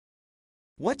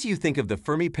What do you think of the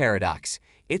Fermi paradox?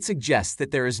 It suggests that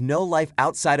there is no life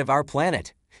outside of our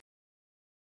planet.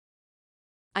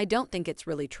 I don't think it's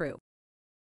really true.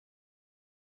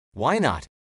 Why not?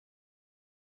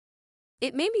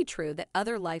 It may be true that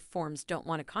other life forms don't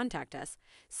want to contact us,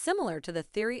 similar to the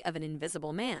theory of an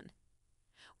invisible man.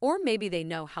 Or maybe they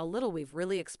know how little we've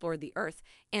really explored the Earth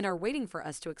and are waiting for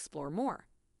us to explore more.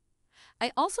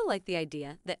 I also like the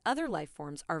idea that other life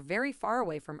forms are very far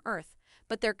away from Earth,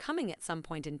 but they're coming at some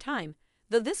point in time,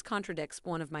 though this contradicts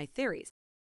one of my theories.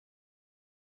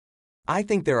 I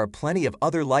think there are plenty of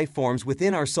other life forms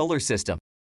within our solar system.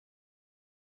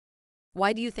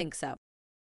 Why do you think so?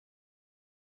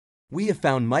 We have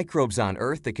found microbes on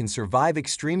Earth that can survive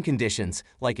extreme conditions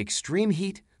like extreme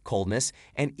heat, coldness,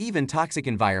 and even toxic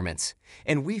environments.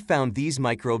 And we found these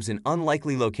microbes in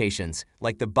unlikely locations,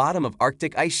 like the bottom of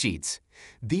Arctic ice sheets.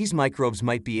 These microbes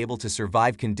might be able to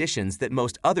survive conditions that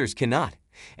most others cannot.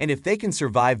 And if they can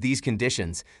survive these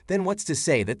conditions, then what's to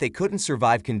say that they couldn't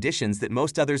survive conditions that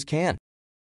most others can?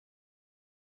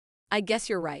 I guess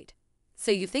you're right.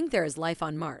 So you think there is life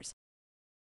on Mars?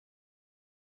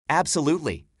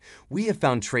 Absolutely. We have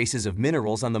found traces of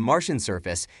minerals on the Martian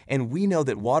surface, and we know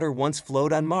that water once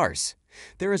flowed on Mars.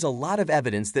 There is a lot of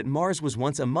evidence that Mars was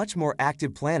once a much more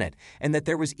active planet, and that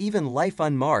there was even life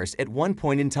on Mars at one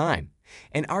point in time.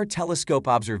 And our telescope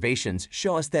observations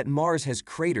show us that Mars has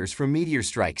craters from meteor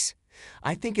strikes.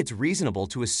 I think it's reasonable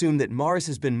to assume that Mars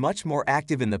has been much more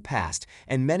active in the past,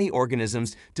 and many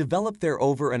organisms developed there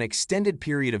over an extended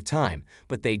period of time,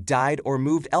 but they died or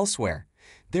moved elsewhere.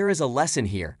 There is a lesson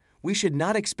here. We should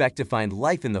not expect to find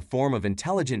life in the form of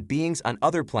intelligent beings on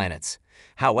other planets.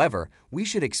 However, we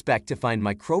should expect to find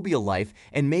microbial life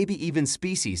and maybe even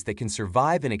species that can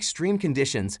survive in extreme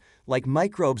conditions, like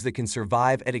microbes that can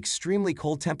survive at extremely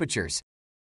cold temperatures.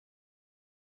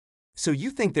 So you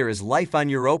think there is life on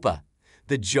Europa,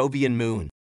 the Jovian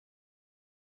moon?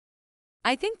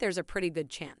 I think there's a pretty good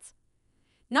chance.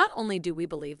 Not only do we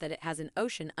believe that it has an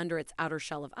ocean under its outer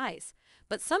shell of ice,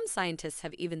 but some scientists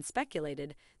have even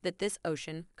speculated that this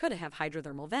ocean could have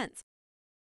hydrothermal vents.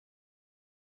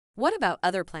 What about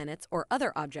other planets or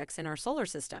other objects in our solar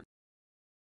system?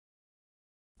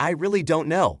 I really don't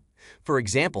know. For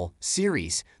example,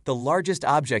 Ceres, the largest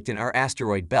object in our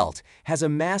asteroid belt, has a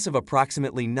mass of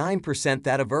approximately 9%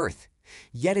 that of Earth.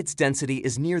 Yet its density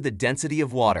is near the density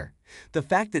of water. The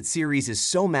fact that Ceres is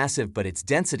so massive but its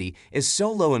density is so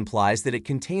low implies that it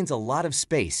contains a lot of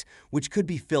space, which could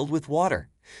be filled with water.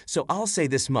 So I'll say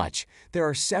this much: there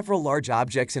are several large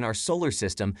objects in our solar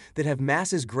system that have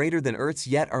masses greater than Earth's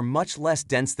yet are much less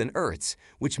dense than Earth's,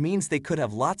 which means they could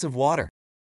have lots of water.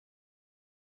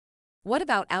 What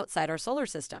about outside our solar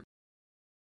system?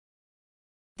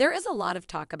 There is a lot of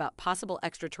talk about possible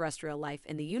extraterrestrial life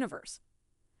in the universe.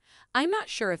 I'm not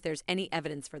sure if there's any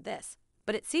evidence for this,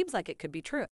 but it seems like it could be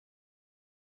true.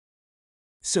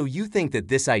 So you think that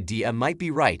this idea might be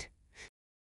right?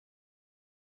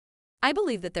 I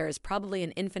believe that there is probably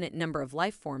an infinite number of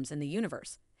life forms in the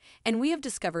universe, and we have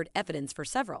discovered evidence for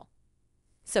several.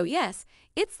 So yes,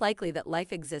 it's likely that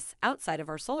life exists outside of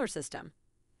our solar system.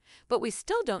 But we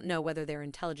still don't know whether they're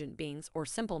intelligent beings or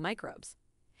simple microbes.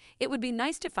 It would be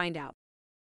nice to find out.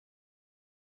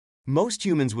 Most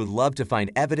humans would love to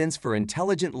find evidence for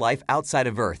intelligent life outside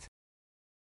of Earth.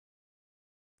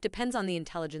 Depends on the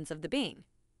intelligence of the being.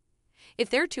 If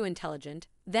they're too intelligent,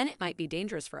 then it might be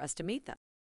dangerous for us to meet them.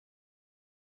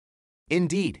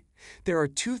 Indeed. There are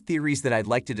two theories that I'd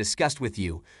like to discuss with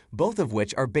you, both of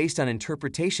which are based on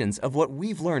interpretations of what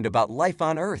we've learned about life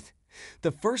on Earth.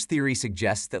 The first theory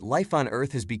suggests that life on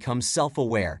Earth has become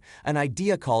self-aware, an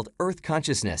idea called Earth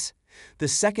consciousness. The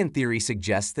second theory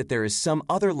suggests that there is some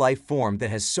other life form that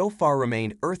has so far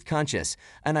remained Earth conscious,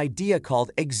 an idea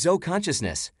called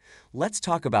exoconsciousness. Let's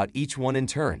talk about each one in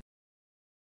turn.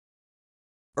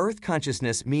 Earth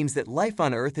consciousness means that life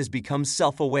on Earth has become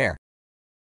self-aware.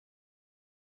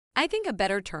 I think a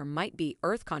better term might be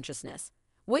Earth consciousness.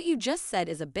 What you just said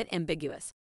is a bit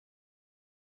ambiguous.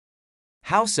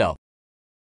 How so?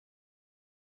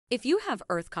 If you have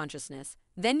Earth consciousness,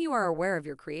 then you are aware of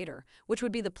your Creator, which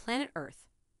would be the planet Earth.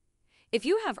 If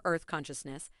you have Earth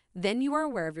consciousness, then you are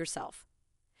aware of yourself.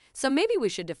 So maybe we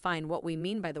should define what we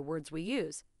mean by the words we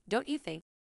use, don't you think?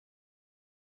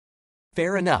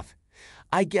 Fair enough.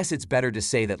 I guess it's better to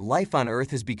say that life on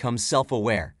Earth has become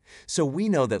self-aware. So we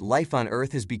know that life on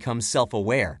Earth has become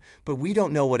self-aware, but we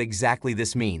don't know what exactly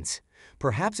this means.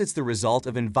 Perhaps it's the result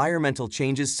of environmental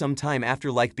changes sometime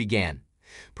after life began.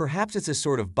 Perhaps it's a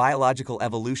sort of biological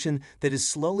evolution that is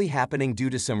slowly happening due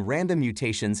to some random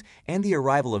mutations and the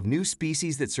arrival of new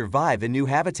species that survive in new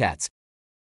habitats.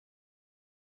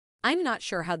 I'm not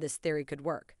sure how this theory could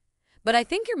work, but I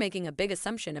think you're making a big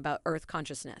assumption about Earth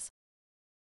consciousness.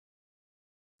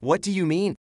 What do you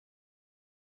mean?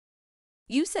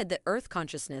 You said that Earth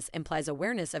consciousness implies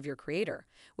awareness of your Creator,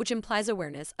 which implies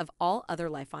awareness of all other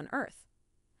life on Earth.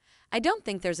 I don't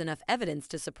think there's enough evidence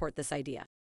to support this idea.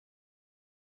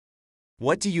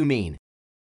 What do you mean?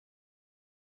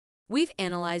 We've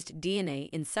analyzed DNA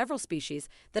in several species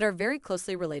that are very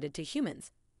closely related to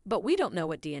humans, but we don't know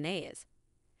what DNA is.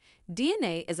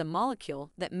 DNA is a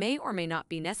molecule that may or may not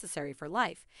be necessary for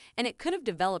life, and it could have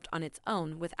developed on its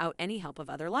own without any help of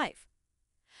other life.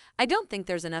 I don't think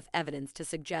there's enough evidence to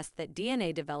suggest that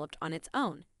DNA developed on its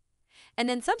own, and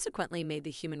then subsequently made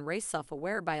the human race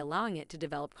self-aware by allowing it to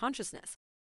develop consciousness.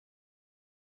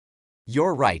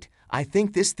 You're right. I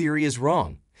think this theory is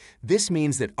wrong. This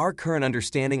means that our current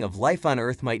understanding of life on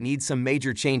Earth might need some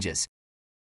major changes.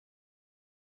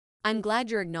 I'm glad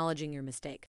you're acknowledging your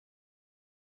mistake.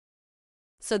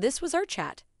 So this was our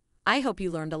chat. I hope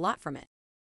you learned a lot from it.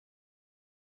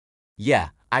 Yeah,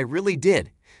 I really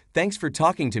did. Thanks for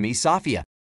talking to me, Safia.